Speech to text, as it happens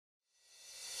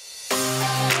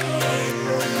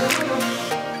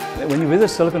When you visit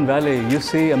Silicon Valley, you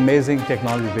see amazing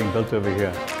technology being built over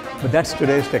here. But that's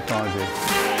today's technology.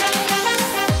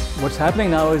 What's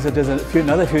happening now is that there's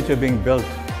another future being built,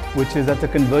 which is at the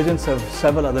convergence of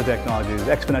several other technologies,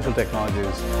 exponential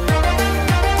technologies.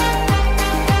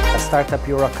 Startup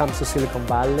Europe comes to Silicon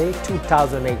Valley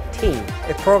 2018,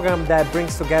 a program that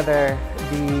brings together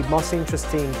the most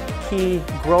interesting key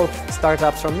growth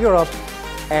startups from Europe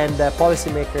and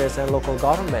policymakers and local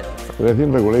government. But I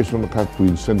think regulation has to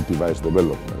incentivize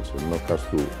developments and not has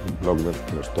to block them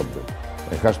and stop them.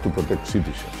 It has to protect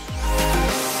citizens.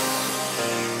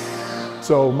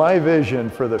 So my vision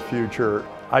for the future,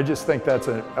 I just think that's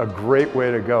a great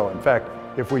way to go. In fact,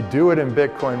 if we do it in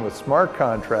Bitcoin with smart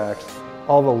contracts,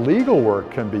 all the legal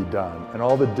work can be done and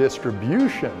all the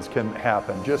distributions can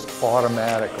happen just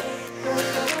automatically.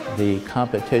 The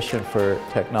competition for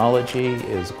technology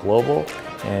is global,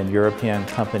 and European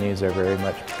companies are very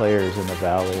much players in the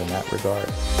Valley in that regard.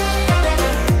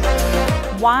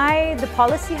 Why the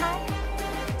Policy Hack?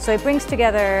 So it brings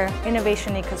together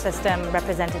innovation ecosystem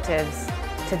representatives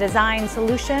to design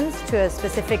solutions to a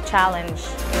specific challenge.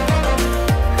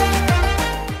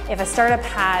 If a startup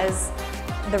has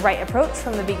the right approach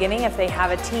from the beginning, if they have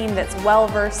a team that's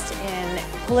well-versed in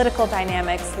political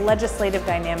dynamics, legislative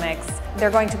dynamics,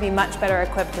 they're going to be much better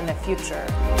equipped in the future.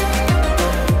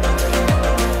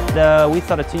 We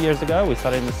started 2 years ago. We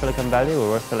started in the Silicon Valley. We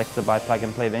were selected by Plug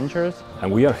and Play Ventures. And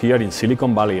we are here in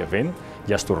Silicon Valley event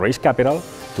just to raise capital,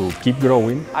 to keep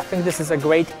growing. I think this is a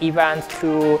great event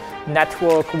to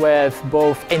network with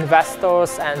both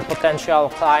investors and potential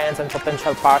clients and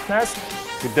potential partners.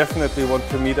 We definitely want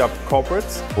to meet up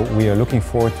corporates. We are looking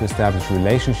forward to establish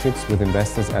relationships with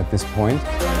investors at this point.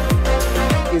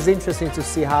 It's interesting to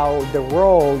see how the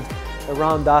world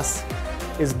around us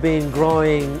is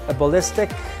growing ballistic.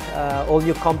 All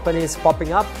new companies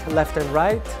popping up left and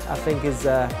right. I think is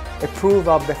a proof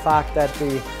of the fact that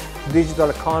the digital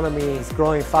economy is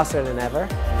growing faster than ever.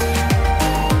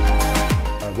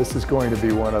 This is going to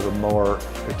be one of the more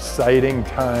exciting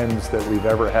times that we've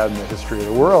ever had in the history of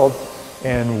the world,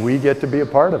 and we get to be a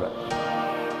part of it.